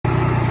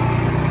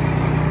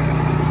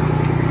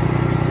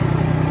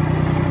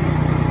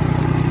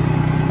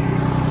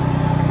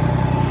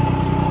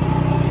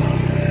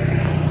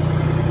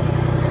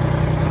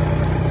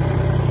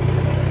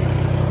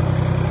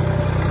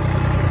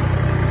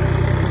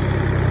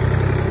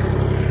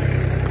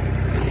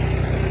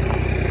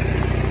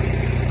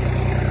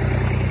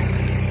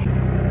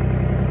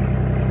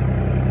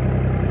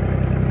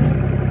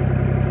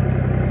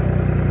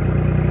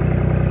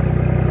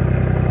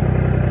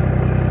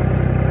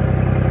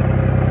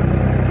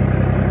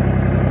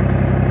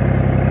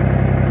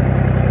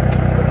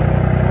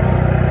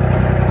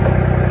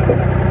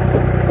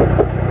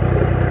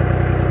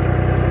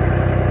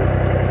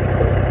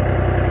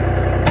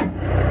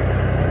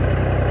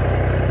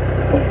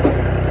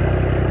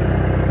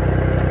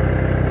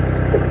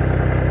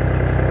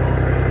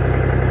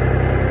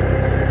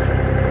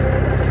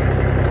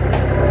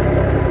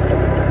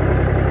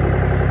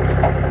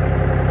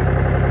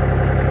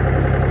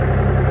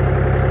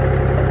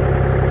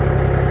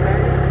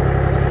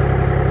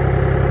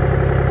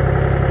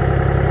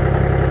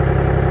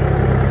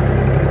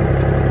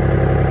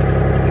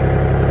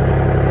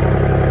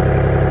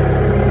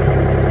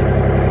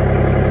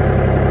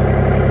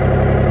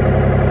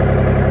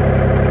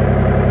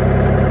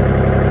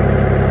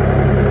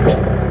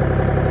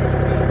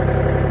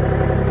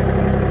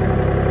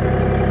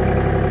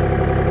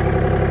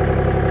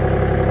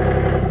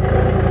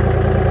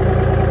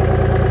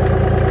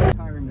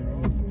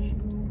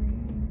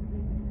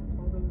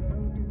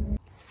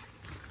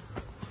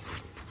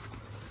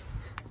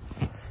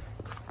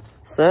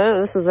So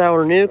this is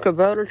our new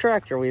Kubota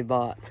tractor we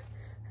bought.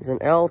 It's an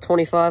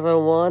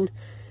L2501,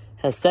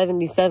 has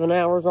 77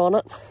 hours on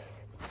it.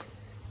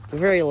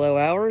 Very low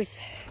hours,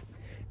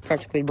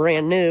 practically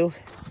brand new.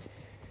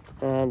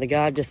 The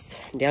guy just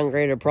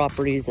downgraded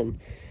properties and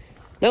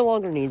no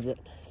longer needs it.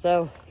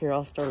 So here,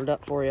 I'll start it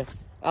up for you.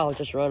 I was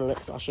just running it,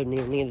 so I shouldn't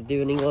even need to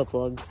do any glow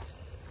plugs.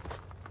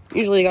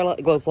 Usually you gotta let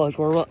the glow plugs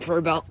warm up for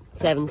about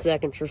 7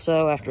 seconds or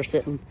so after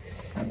sitting,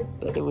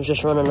 but it was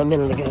just running a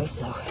minute ago,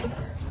 so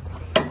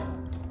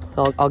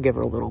I'll give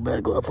her a little bit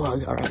of glow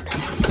plug. All right,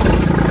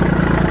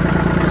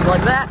 just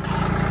like that.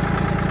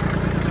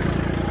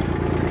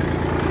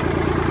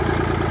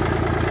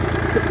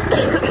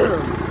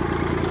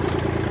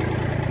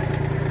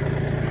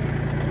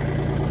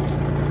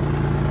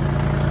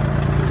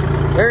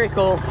 Very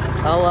cool.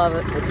 I love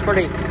it. It's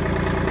pretty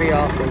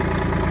awesome.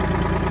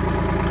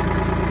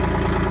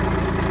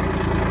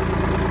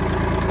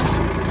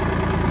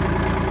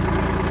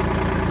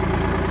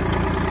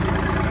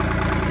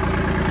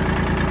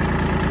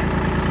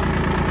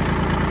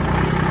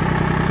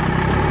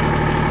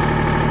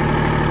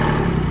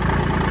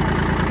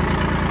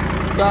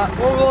 It's got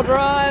 4-wheel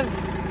drive,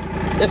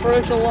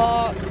 differential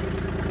lock,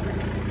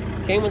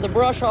 came with a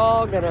brush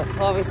hog and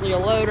obviously a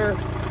loader.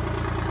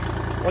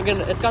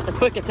 It's got the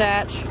quick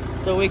attach,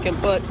 so we can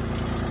put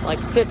like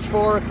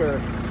pitchfork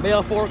or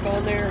bale fork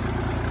on there.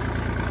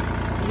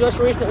 Just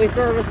recently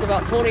serviced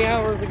about 20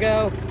 hours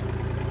ago.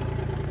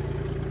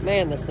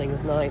 Man, this thing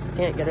is nice.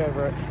 Can't get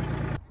over it.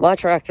 My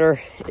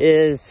tractor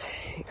is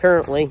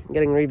currently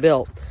getting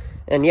rebuilt,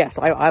 and yes,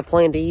 I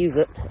plan to use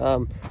it.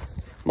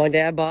 My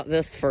dad bought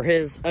this for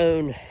his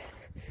own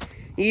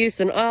use,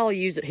 and I'll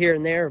use it here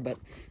and there, but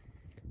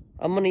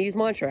I'm gonna use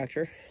my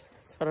tractor.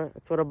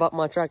 That's what I bought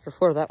my tractor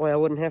for. That way I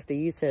wouldn't have to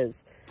use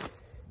his.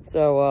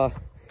 So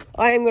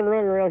I am going to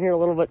run around here a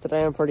little bit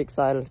today. I'm pretty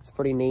excited. It's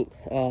pretty neat.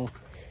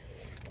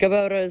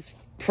 Kubota is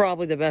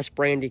probably the best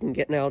brand you can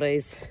get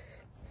nowadays.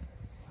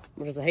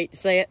 Much as I hate to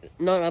say it,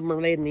 none of them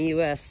are made in the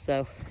US,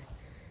 so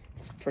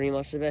it's pretty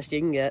much the best you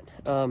can get.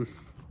 And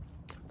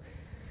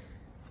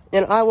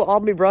I'll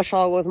be brush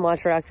hogging with my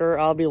tractor.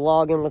 I'll be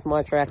logging with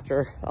my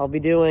tractor. I'll be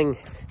doing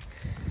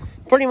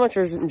pretty much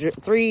there's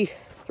three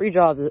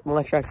jobs that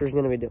my tractor is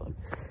going to be doing.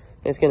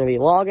 It's going to be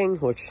logging,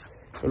 which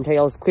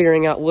entails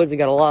clearing out woods. We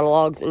got a lot of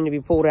logs that need to be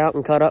pulled out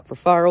and cut up for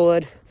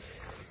firewood.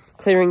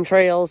 Clearing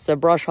trails, so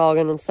brush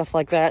hogging and stuff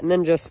like that. And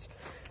then just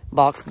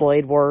box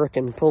blade work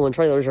and pulling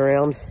trailers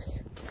around.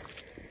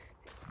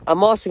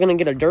 I'm also going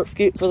to get a dirt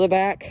scoop for the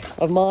back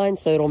of mine,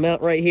 so it'll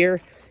mount right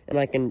here. And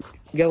I can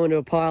go into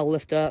a pile,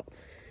 lift up.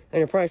 And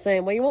you're probably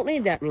saying, well, you won't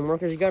need that anymore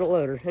because you got a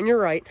loader. And you're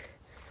right.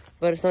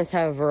 But it's nice to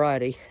have a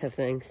variety of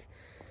things.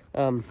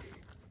 And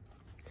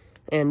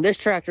this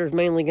tractor is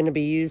mainly going to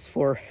be used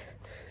for,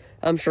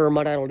 I'm sure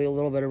my dad will do a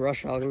little bit of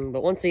brush hogging,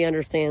 but once he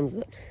understands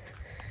that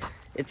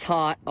it's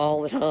hot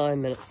all the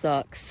time and it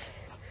sucks,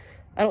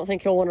 I don't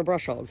think he'll want to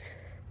brush hog.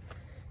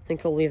 I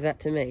think he'll leave that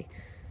to me.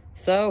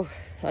 So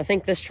I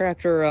think this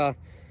tractor,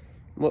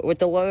 with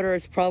the loader,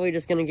 it's probably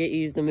just going to get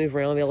used to move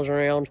around, bales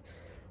around.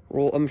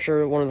 I'm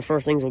sure one of the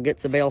first things we'll get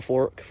is a bale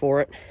fork for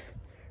it,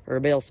 or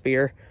a bale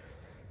spear.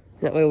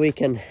 That way we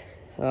can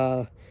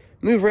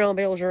move around,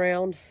 bales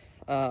around,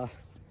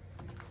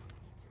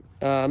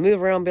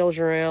 bales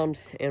around,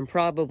 and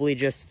probably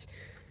just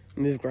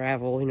move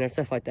gravel,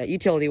 stuff like that.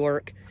 Utility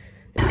work.